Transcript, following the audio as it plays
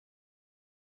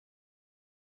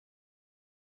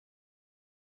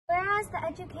Whereas the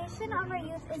education of our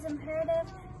youth is imperative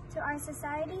to our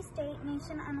society, state,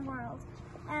 nation, and world.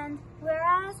 And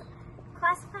whereas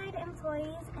classified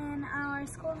employees in our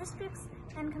school districts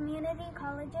and community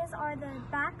colleges are the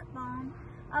backbone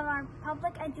of our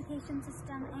public education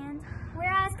system, and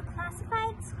whereas the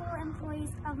classified school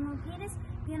employees of Milpitas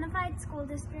Unified School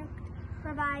District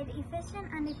provide efficient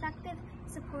and effective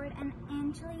support and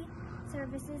ancillary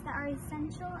services that are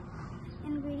essential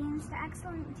ingredients to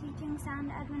excellent teaching,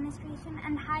 sound administration,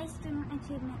 and high student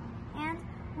achievement. And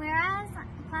whereas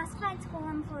classified school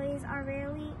employees are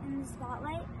rarely in the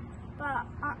spotlight, but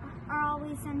are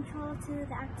always central to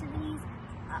the activities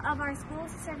of our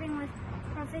schools, serving with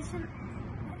professionalism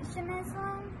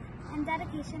and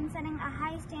dedication, setting a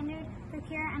high standard for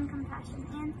care and compassion.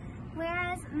 And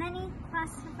whereas many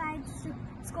classified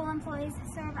school employees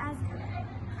serve as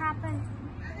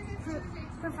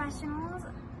professionals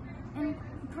in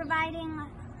providing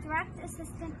direct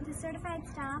assistance to certified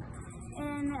staff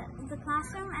in the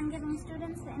classroom and giving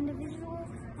students the individual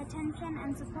attention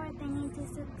and support they need to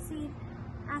succeed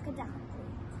academically.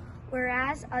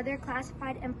 Whereas other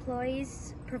classified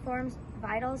employees perform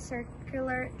vital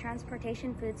circular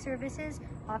transportation, food services,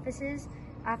 office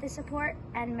support,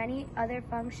 and many other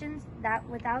functions that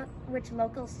without which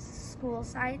local school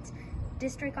sites,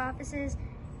 district offices,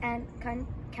 and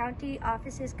county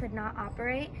offices could not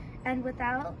operate, and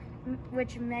without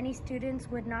which many students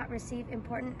would not receive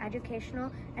important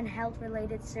educational and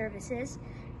health-related services.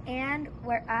 And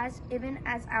whereas even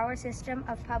as our system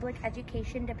of public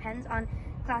education depends on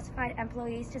classified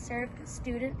employees to serve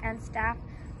student and staff,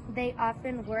 they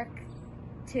often work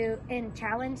in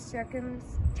challenging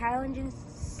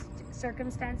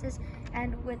circumstances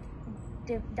and with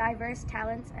diverse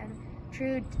talents and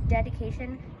true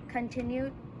dedication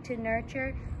continue to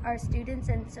nurture our students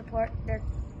and support their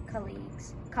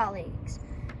colleagues.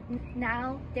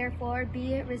 Now, therefore,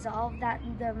 be it resolved that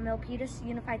the Milpitas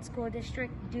Unified School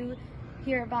District do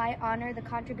hereby honor the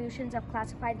contributions of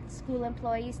classified school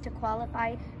employees to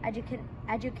qualify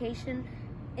education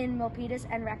in Milpitas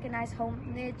and recognize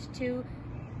homage to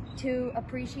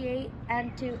appreciate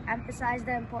and to emphasize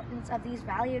the importance of these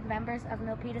valued members of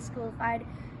Milpitas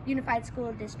Unified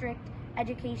School District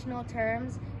educational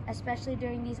terms, especially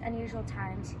during these unusual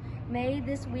times. May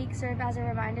this week serve as a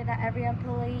reminder that every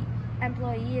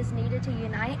employee is needed to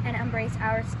unite and embrace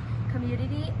our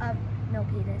community of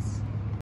Milpitas.